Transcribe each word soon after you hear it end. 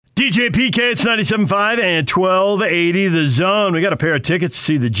DJ PK, it's 97.5 and 1280 The Zone. We got a pair of tickets to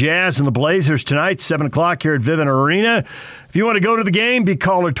see the Jazz and the Blazers tonight, 7 o'clock here at Vivint Arena. If you want to go to the game, be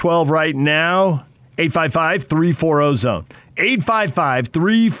caller 12 right now, 855-340-ZONE.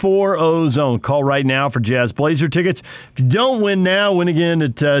 855-340-ZONE. Call right now for Jazz Blazer tickets. If you don't win now, win again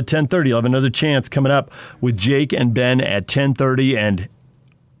at 10:30. You'll have another chance coming up with Jake and Ben at 10:30 and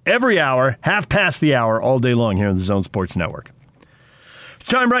every hour, half past the hour, all day long here on the Zone Sports Network. It's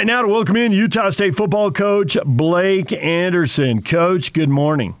time right now to welcome in Utah State football coach Blake Anderson. Coach, good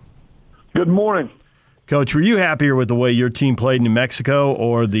morning. Good morning. Coach, were you happier with the way your team played in New Mexico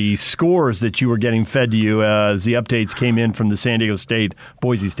or the scores that you were getting fed to you as the updates came in from the San Diego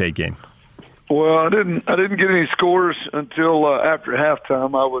State-Boise State game? Well, I didn't get any scores until after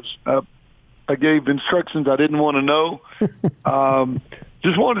halftime. I gave instructions I didn't want to know.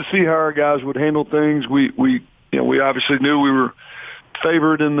 Just wanted to see how our guys would handle things. We obviously knew we were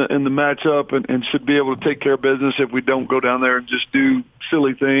favored in the matchup and should be able to take care of business if we don't go down there and just do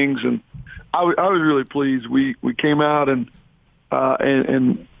silly things. And I was really pleased. We came out and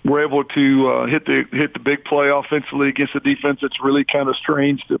were able to hit the big play offensively against a defense that's really kind of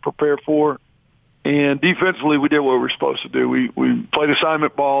strange to prepare for. And defensively, we did what we were supposed to do. We played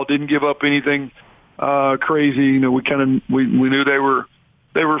assignment ball, didn't give up anything crazy. You know, we knew they were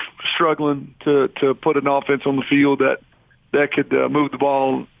struggling to put an offense on the field that could move the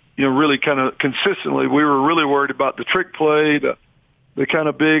ball, you know, really kind of consistently. We were really worried about the trick play, the kind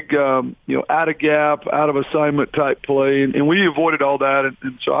of big, out of gap, out of assignment type play, and we avoided all that.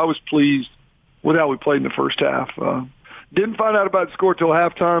 And so I was pleased with how we played in the first half. Didn't find out about the score till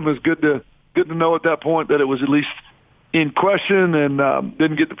halftime. It was good to know at that point that it was at least in question, and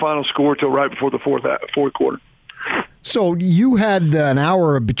didn't get the final score till right before the fourth quarter. So you had an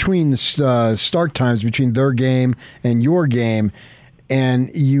hour between the start times between their game and your game,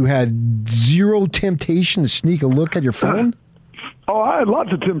 and you had zero temptation to sneak a look at your phone? I had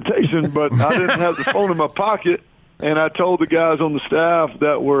lots of temptation, but I didn't have the phone in my pocket. And I told the guys on the staff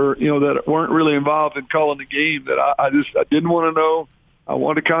that weren't really involved in calling the game that I didn't want to know. I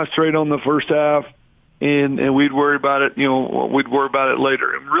wanted to concentrate on the first half, and we'd worry about it. We'd worry about it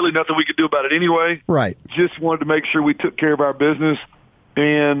later. And really, nothing we could do about it anyway. Right. Just wanted to make sure we took care of our business.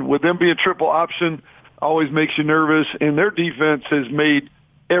 And with them being triple option, always makes you nervous. And their defense has made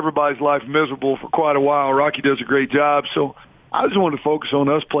everybody's life miserable for quite a while. Rocky does a great job. So I just wanted to focus on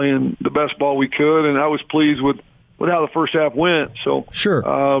us playing the best ball we could, and I was pleased with how the first half went. So sure.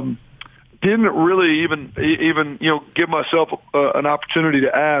 Didn't really even give myself an opportunity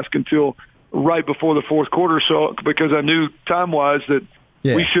to ask until right before the fourth quarter. So because I knew time-wise that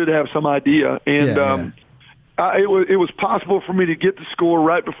we should have some idea, and it was possible for me to get the score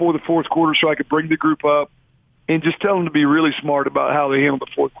right before the fourth quarter so I could bring the group up and just tell them to be really smart about how they handled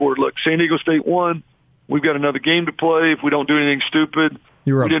the fourth quarter. Look, San Diego State won. We've got another game to play. If we don't do anything stupid,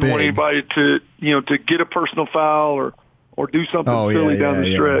 we didn't want anybody to get a personal foul or do something silly down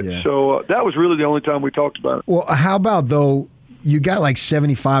the stretch. Yeah. So that was really the only time we talked about it. Well, how about, though, you got like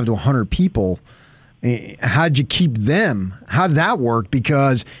 75 to 100 people. How'd you keep them? How'd that work?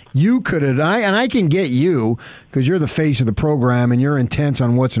 Because you could have, and I can get you because you're the face of the program and you're intense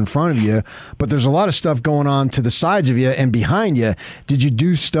on what's in front of you, but there's a lot of stuff going on to the sides of you and behind you. Did you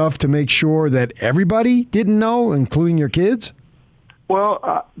do stuff to make sure that everybody didn't know, including your kids?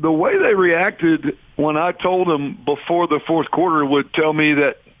 Well, the way they reacted when I told them before the fourth quarter would tell me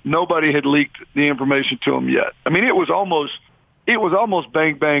that nobody had leaked the information to them yet. I mean, it was almost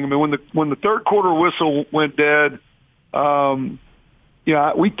bang bang. I mean, when the third quarter whistle went dead,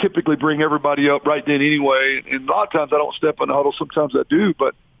 we typically bring everybody up right then anyway. And a lot of times I don't step in the huddle. Sometimes I do,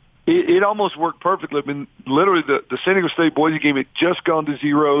 but it almost worked perfectly. I mean, literally the San Diego State Boise game had just gone to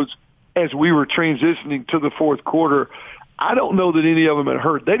zeros as we were transitioning to the fourth quarter. I don't know that any of them had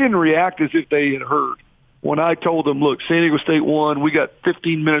heard. They didn't react as if they had heard. When I told them, look, San Diego State won, we got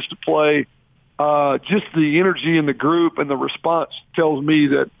 15 minutes to play. Just the energy in the group and the response tells me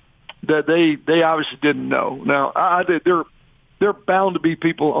that they obviously didn't know. Now, they're bound to be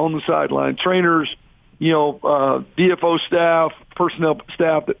people on the sideline, trainers, DFO staff, personnel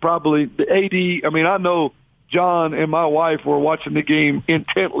staff that probably the AD. I mean, I know John and my wife were watching the game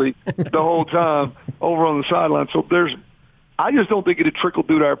intently the whole time over on the sideline. So I just don't think it had trickled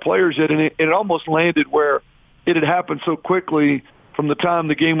through to our players yet, and it almost landed where it had happened so quickly from the time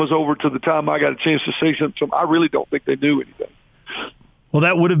the game was over to the time I got a chance to say something. I really don't think they knew anything. Well,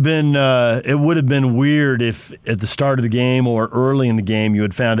 that would have been it would have been weird if at the start of the game or early in the game you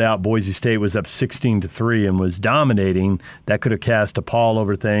had found out Boise State was up 16-3 and was dominating. That could have cast a pall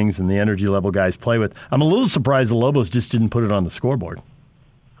over things and the energy level guys play with. I'm a little surprised the Lobos just didn't put it on the scoreboard.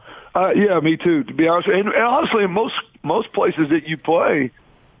 Yeah, me too. To be honest, and honestly, in most places that you play,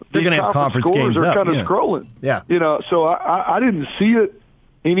 they're going to have conference games are up. kind of scrolling. Yeah, so I didn't see it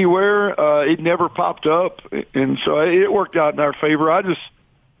anywhere. It never popped up, and so it worked out in our favor. I just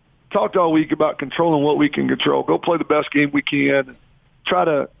talked all week about controlling what we can control. Go play the best game we can. Try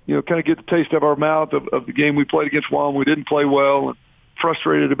to kind of get the taste of our mouth of the game we played against Guam. We didn't play well, and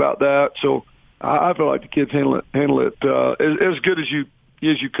frustrated about that. So I feel like the kids handle it as good as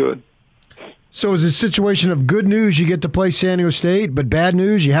you could. So is it a situation of good news you get to play San Diego State, but bad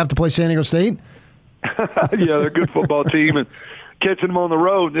news you have to play San Diego State? Yeah, they're a good football team, and catching them on the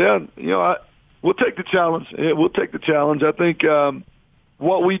road, we'll take the challenge. We'll take the challenge. I think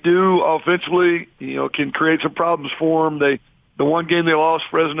what we do offensively, can create some problems for them. The one game they lost,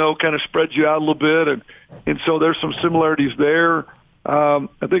 Fresno, kind of spreads you out a little bit, and so there's some similarities there.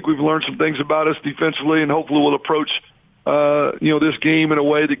 I think we've learned some things about us defensively, and hopefully we'll approach this game in a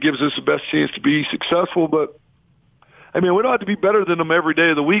way that gives us the best chance to be successful. But we don't have to be better than them every day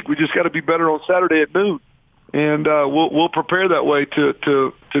of the week. We just got to be better on Saturday at noon, and we'll prepare that way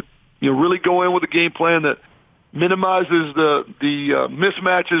to really go in with a game plan that minimizes the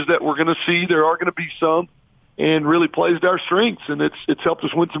mismatches that we're going to see. There are going to be some, and really plays to our strengths. And it's helped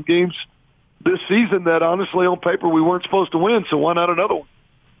us win some games this season that honestly on paper we weren't supposed to win. So why not another one?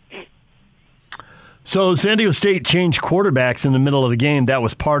 So San Diego State changed quarterbacks in the middle of the game. That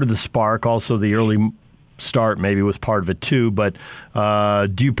was part of the spark. Also, the early start maybe was part of it too. But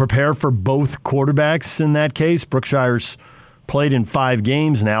do you prepare for both quarterbacks in that case? Brookshire's played in 5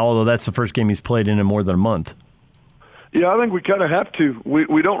 games now, although that's the first game he's played in more than a month. Yeah, I think we kind of have to.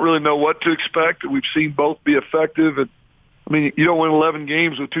 We don't really know what to expect. We've seen both be effective. And you don't win 11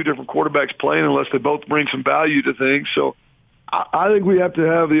 games with 2 different quarterbacks playing unless they both bring some value to things. So I think we have to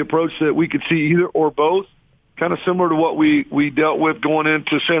have the approach that we could see either or both, kind of similar to what we dealt with going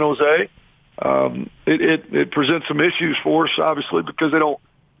into San Jose. It presents some issues for us, obviously, because they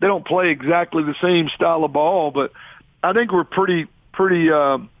don't play exactly the same style of ball. But I think we're pretty.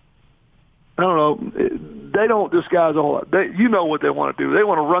 I don't know. They don't disguise a whole lot. You know what they want to do. They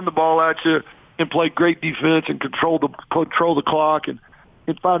want to run the ball at you and play great defense and control the clock and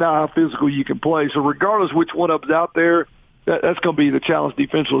find out how physical you can play. So regardless which one of them's out there, that's going to be the challenge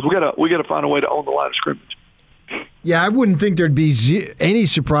defensively. We got to find a way to own the line of scrimmage. Yeah, I wouldn't think there'd be any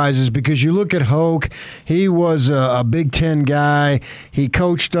surprises because you look at Hoke, he was a Big Ten guy. He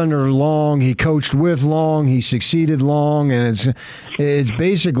coached under Long. He coached with Long. He succeeded Long, and it's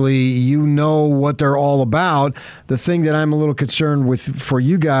basically what they're all about. The thing that I'm a little concerned with for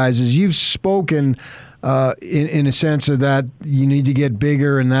you guys is you've spoken in a sense of that you need to get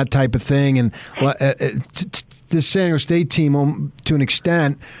bigger and that type of thing, and this San Diego State team, to an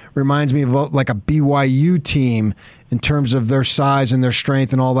extent, reminds me of like a BYU team in terms of their size and their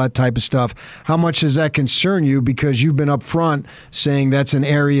strength and all that type of stuff. How much does that concern you? Because you've been up front saying that's an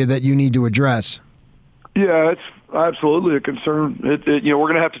area that you need to address. Yeah, it's absolutely a concern. We're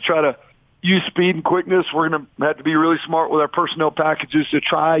going to have to try to use speed and quickness. We're going to have to be really smart with our personnel packages to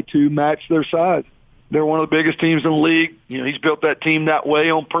try to match their size. They're one of the biggest teams in the league. He's built that team that way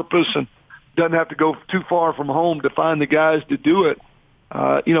on purpose and doesn't have to go too far from home to find the guys to do it.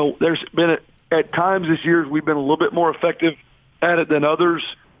 There's been at times this year we've been a little bit more effective at it than others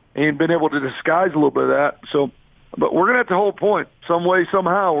and been able to disguise a little bit of that. So, but we're going to have to hold point some way,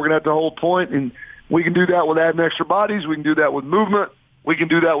 somehow. We're going to have to hold point, and we can do that with adding extra bodies. We can do that with movement. We can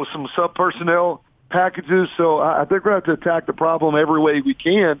do that with some sub-personnel packages. So I think we're going to have to attack the problem every way we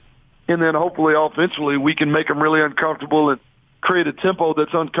can, and then hopefully offensively we can make them really uncomfortable and create a tempo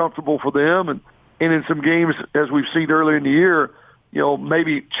that's uncomfortable for them. And in some games, as we've seen earlier in the year,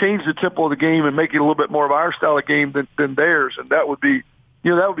 maybe change the tempo of the game and make it a little bit more of our style of game than theirs. And that would be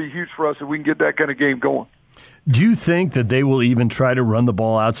huge for us if we can get that kind of game going. Do you think that they will even try to run the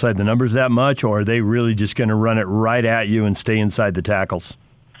ball outside the numbers that much, or are they really just going to run it right at you and stay inside the tackles?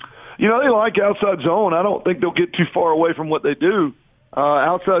 They like outside zone. I don't think they'll get too far away from what they do.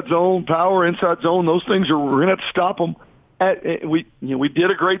 Outside zone, power, inside zone, those things we're going to have to stop them. We did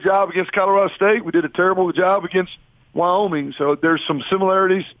a great job against Colorado State. We did a terrible job against Wyoming. So there's some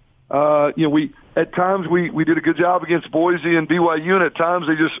similarities. At times we did a good job against Boise and BYU, and at times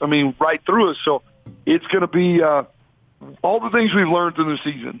they just, right through us. So it's going to be all the things we've learned through the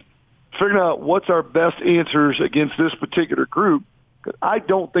season, figuring out what's our best answers against this particular group. I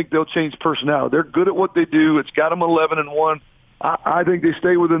don't think they'll change personnel. They're good at what they do. It's got them 11-1. I think they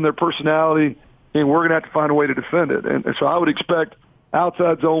stay within their personality, and we're going to have to find a way to defend it. And so I would expect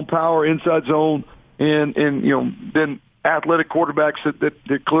outside zone power, inside zone, and then athletic quarterbacks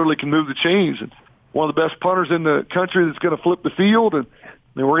that clearly can move the chains. And one of the best punters in the country that's going to flip the field, and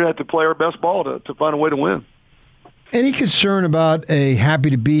we're going to have to play our best ball to find a way to win. Any concern about a happy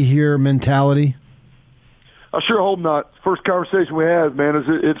to be here mentality? I sure hope not. First conversation we had, man, is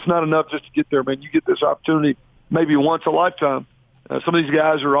it's not enough just to get there, man. You get this opportunity maybe once a lifetime. Some of these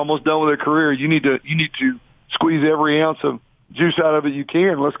guys are almost done with their career. You need to squeeze every ounce of juice out of it you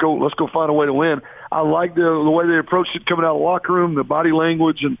can. Let's go find a way to win. I like the way they approached it coming out of the locker room, the body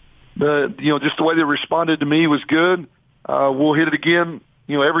language, and just the way they responded to me was good. We'll hit it again,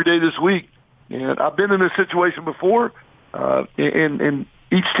 every day this week. And I've been in this situation before, and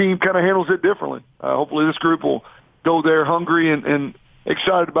each team kind of handles it differently. Hopefully this group will go there hungry and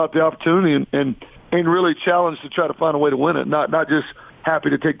excited about the opportunity and really challenged to try to find a way to win it, not just happy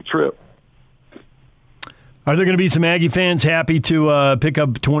to take the trip. Are there going to be some Aggie fans happy to pick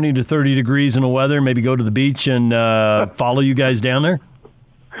up 20 to 30 degrees in the weather, maybe go to the beach and follow you guys down there?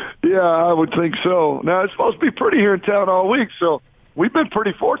 Yeah, I would think so. Now, it's supposed to be pretty here in town all week, so we've been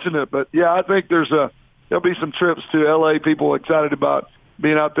pretty fortunate. But, yeah, I think there'll be some trips to L.A. People excited about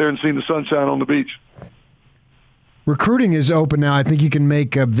being out there and seeing the sunshine on the beach. Recruiting is open now. I think you can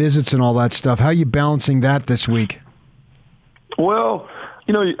make visits and all that stuff. How are you balancing that this week? Well,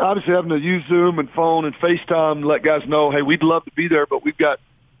 obviously having to use Zoom and phone and FaceTime to let guys know, hey, we'd love to be there, but we've got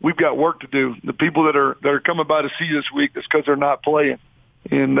work to do. The people that are coming by to see you this week, it's because they're not playing.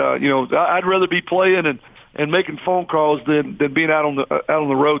 And I'd rather be playing and making phone calls than being out on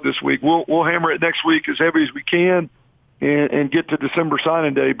the road this week. We'll hammer it next week as heavy as we can and get to December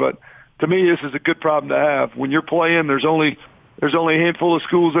signing day. But to me, this is a good problem to have. When you're playing, there's only a handful of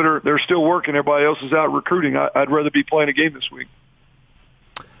schools that are still working. Everybody else is out recruiting. I'd rather be playing a game this week.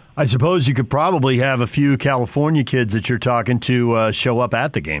 I suppose you could probably have a few California kids that you're talking to show up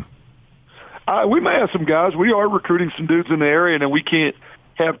at the game. We may have some guys. We are recruiting some dudes in the area, and we can't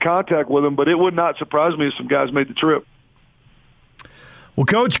have contact with them, but it would not surprise me if some guys made the trip. Well,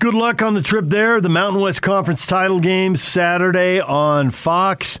 Coach, good luck on the trip there. The Mountain West Conference title game Saturday on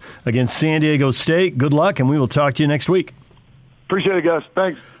Fox against San Diego State. Good luck, and we will talk to you next week. Appreciate it, guys.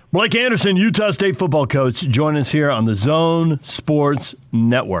 Thanks. Blake Anderson, Utah State football coach, join us here on the Zone Sports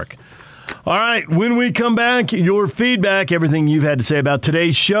Network. All right, when we come back, your feedback, everything you've had to say about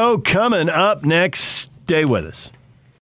today's show, coming up next. Stay with us.